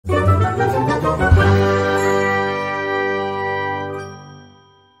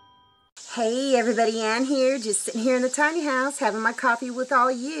everybody, Ann here, just sitting here in the tiny house having my coffee with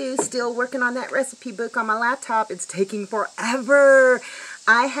all you, still working on that recipe book on my laptop. It's taking forever.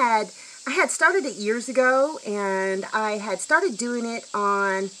 I had started it years ago, and I had started doing it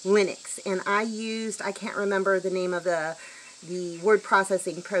on Linux, and I can't remember the name of the word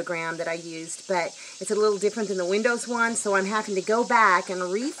processing program that I used, but it's a little different than the Windows one, so I'm having to go back and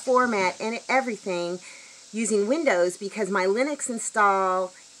reformat and everything using Windows because my Linux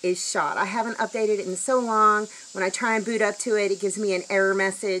install is shot. I haven't updated it in so long. When I try and boot up to it, it gives me an error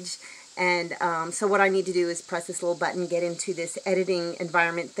message, and so what I need to do is press this little button, get into this editing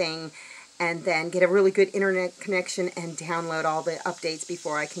environment thing, and then get a really good internet connection and download all the updates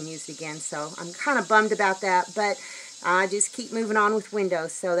before I can use it again. So I'm kind of bummed about that, but I just keep moving on with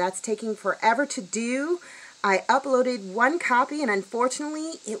Windows, so that's taking forever to do. I uploaded one copy, and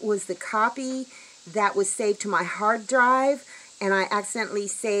unfortunately it was the copy that was saved to my hard drive, and I accidentally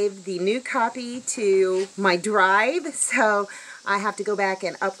saved the new copy to my drive, so I have to go back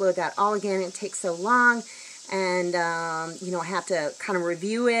and upload that all again. It takes so long, and you know, I have to kind of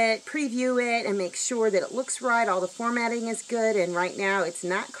review it, preview it, and make sure that it looks right, all the formatting is good, and right now it's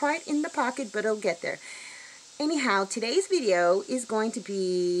not quite in the pocket, but it'll get there. Anyhow, today's video is going to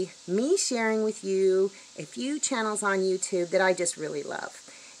be me sharing with you a few channels on YouTube that I just really love.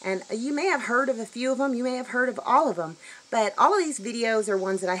 And you may have heard of a few of them, you may have heard of all of them, but all of these videos are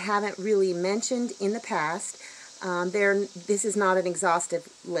ones that I haven't really mentioned in the past. This is not an exhaustive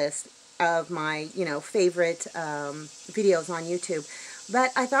list of my, favorite videos on YouTube.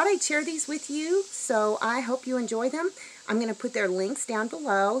 But I thought I'd share these with you, so I hope you enjoy them. I'm going to put their links down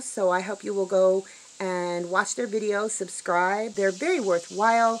below, so I hope you will go and watch their videos, subscribe. They're very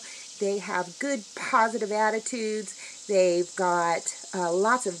worthwhile. They have good, positive attitudes. They've got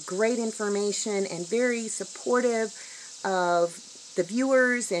lots of great information and very supportive of the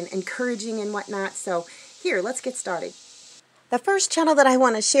viewers and encouraging and whatnot. So here, let's get started. The first channel that I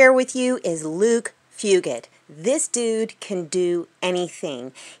want to share with you is Luke Fugate. This dude can do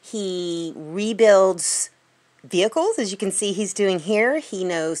anything. He rebuilds vehicles, as you can see he's doing here. He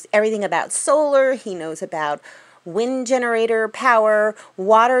knows everything about solar. He knows about wind generator power,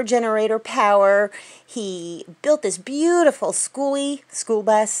 water generator power. He built this beautiful school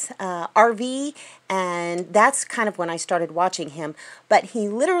bus RV, and that's kind of when I started watching him. But he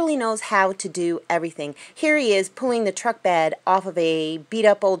literally knows how to do everything. Here he is pulling the truck bed off of a beat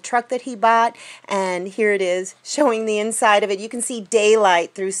up old truck that he bought, and here it is showing the inside of it. You can see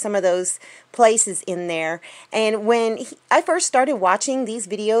daylight through some of those places in there. And when I first started watching these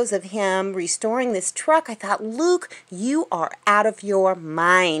videos of him restoring this truck, I thought, Luke, you are out of your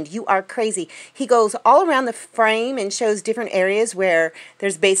mind. You are crazy. He goes all around the frame and shows different areas where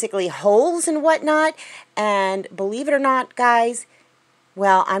there's basically holes and whatnot. And believe it or not, guys,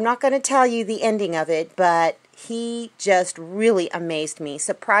 well, I'm not going to tell you the ending of it, but he just really amazed me,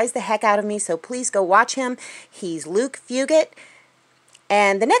 surprised the heck out of me. So please go watch him. He's Luke Fugate.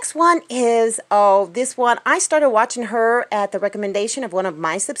 And the next one is, this one, I started watching her at the recommendation of one of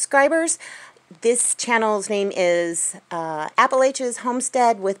my subscribers. This channel's name is Appalachia's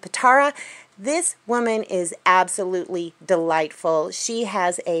Homestead with Patara. This woman is absolutely delightful. She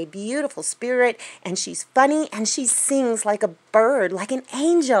has a beautiful spirit, and she's funny, and she sings like a bird, like an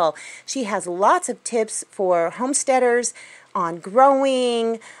angel. She has lots of tips for homesteaders on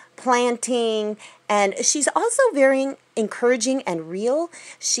growing, planting, and she's also very encouraging and real.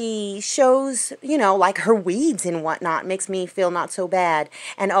 She shows, like her weeds and whatnot, makes me feel not so bad.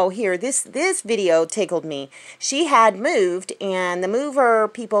 And here, this video tickled me. She had moved, and the mover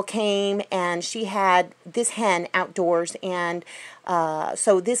people came, and she had this hen outdoors, and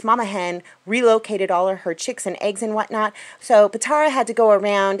so this mama hen relocated all of her chicks and eggs and whatnot. So Patara had to go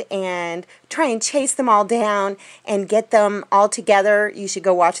around and try and chase them all down and get them all together. You should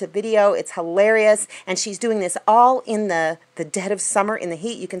go watch the video. It's hilarious. And she's doing this all in the dead of summer in the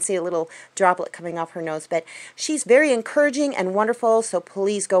heat. You can see a little droplet coming off her nose. But she's very encouraging and wonderful, so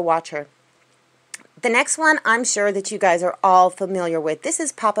please go watch her. The next one I'm sure that you guys are all familiar with. This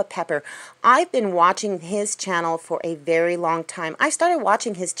is Pappa Pepper. I've been watching his channel for a very long time. I started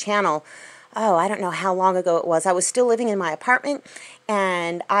watching his channel, I don't know how long ago it was. I was still living in my apartment,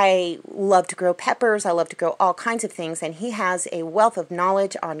 and I love to grow peppers. I love to grow all kinds of things, and he has a wealth of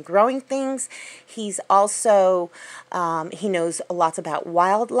knowledge on growing things. He's also, he knows lots about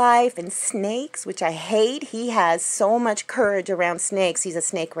wildlife and snakes, which I hate. He has so much courage around snakes. He's a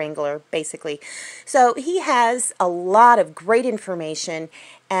snake wrangler, basically. So he has a lot of great information,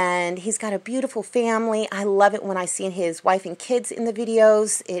 and he's got a beautiful family. I love it when I see his wife and kids in the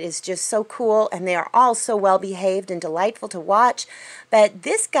videos. It is just so cool, and they are all so well behaved and delightful to watch. But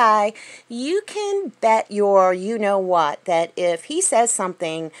this guy, you can bet your you-know-what that if he says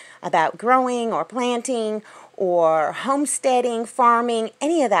something about growing or planting or homesteading, farming,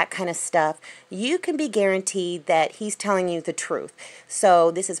 any of that kind of stuff, you can be guaranteed that he's telling you the truth. So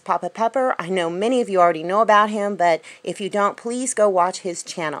this is Pappa Pepper. I know many of you already know about him, but if you don't, please go watch his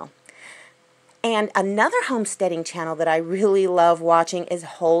channel. And another homesteading channel that I really love watching is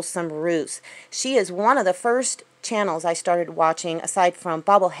Wholesome Roots. She is one of the first channels I started watching aside from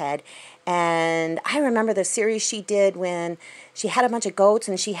Bubblehead, and I remember the series she did when she had a bunch of goats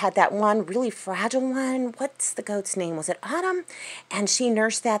and she had that one really fragile one. What's the goat's name? Was it Autumn? And she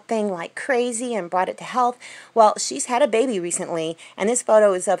nursed that thing like crazy and brought it to health. Well, she's had a baby recently, and this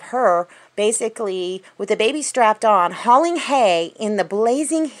photo is of her basically with the baby strapped on, hauling hay in the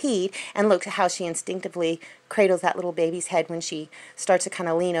blazing heat, and look how she instinctively cradles that little baby's head when she starts to kind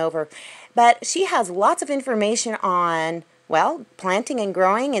of lean over. But she has lots of information on, well, planting and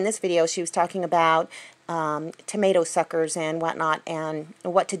growing. In this video, she was talking about tomato suckers and whatnot, and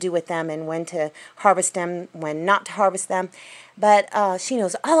what to do with them, and when to harvest them, when not to harvest them. But she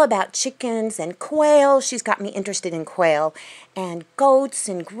knows all about chickens and quail. She's got me interested in quail and goats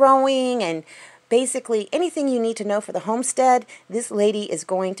and growing, and basically anything you need to know for the homestead, this lady is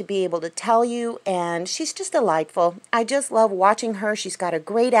going to be able to tell you, and she's just delightful. I just love watching her. She's got a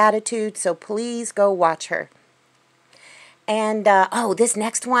great attitude, so please go watch her. And, oh, this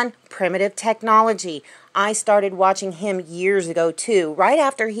next one, Primitive Technology. I started watching him years ago, too. Right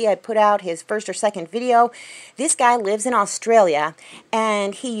after he had put out his first or second video, this guy lives in Australia,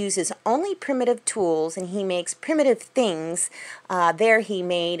 and he uses only primitive tools, and he makes primitive things. There he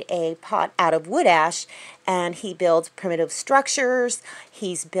made a pot out of wood ash, and he builds primitive structures.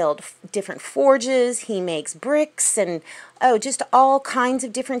 He's built different forges. He makes bricks and, oh, just all kinds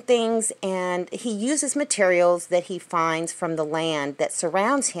of different things. And he uses materials that he finds from the land that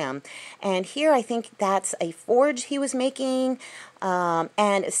surrounds him. And here I think that's a forge he was making.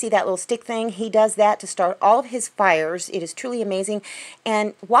 And see that little stick thing? He does that to start all of his fires. It is truly amazing.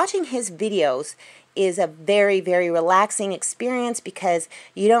 And watching his videos is a very, very relaxing experience because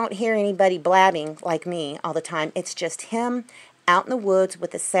you don't hear anybody blabbing like me all the time. It's just him out in the woods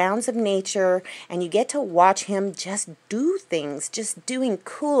with the sounds of nature, and you get to watch him just do things, just doing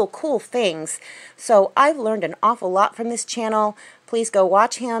cool things. So I've learned an awful lot from this channel. Please go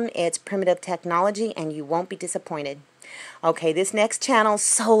watch him. It's Primitive Technology, and you won't be disappointed. Okay, this next channel,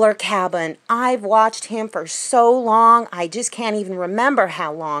 Solarcabin. I've watched him for so long, I just can't even remember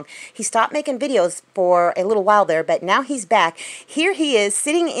how long. He stopped making videos for a little while there, but now he's back. Here he is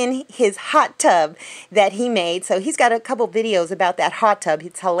sitting in his hot tub that he made. So he's got a couple videos about that hot tub.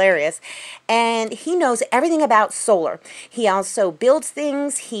 It's hilarious. And he knows everything about solar. He also builds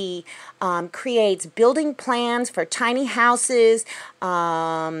things. He creates building plans for tiny houses,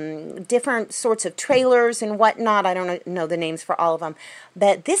 different sorts of trailers and whatnot. I don't know the names for all of them.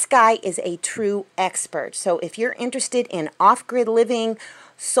 But this guy is a true expert. So if you're interested in off-grid living,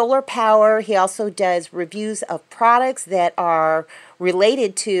 solar power, he also does reviews of products that are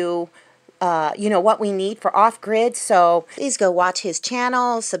related to you know, what we need for off-grid. So please go watch his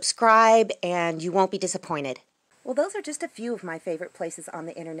channel, subscribe, and you won't be disappointed. Well, those are just a few of my favorite places on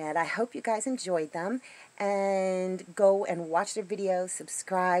the internet. I hope you guys enjoyed them, and go and watch their videos,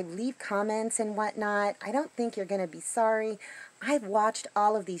 subscribe, leave comments and whatnot. I don't think you're going to be sorry. I've watched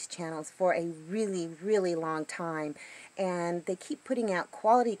all of these channels for a really, really long time, and they keep putting out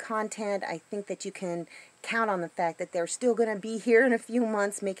quality content. I think that you can count on the fact that they're still going to be here in a few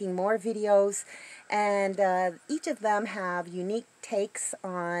months making more videos, and each of them have unique takes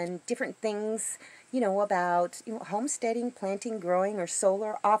on different things, you know, about homesteading, planting, growing, or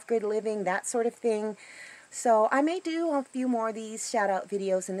solar, off-grid living, that sort of thing. So I may do a few more of these shout-out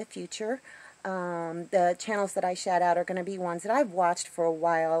videos in the future. The channels that I shout out are going to be ones that I've watched for a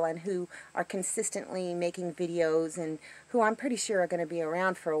while and who are consistently making videos, and who I'm pretty sure are going to be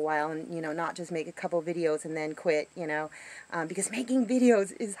around for a while, and, you know, not just make a couple videos and then quit, you know, because making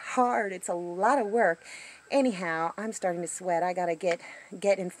videos is hard. It's a lot of work. Anyhow, I'm starting to sweat. I got to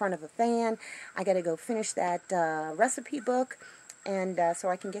get in front of a fan. I got to go finish that recipe book, and so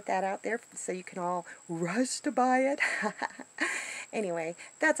I can get that out there so you can all rush to buy it. Anyway,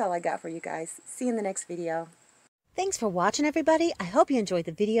 that's all I got for you guys. See you in the next video. Thanks for watching, everybody. I hope you enjoyed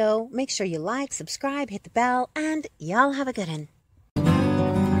the video. Make sure you like, subscribe, hit the bell, and y'all have a good one.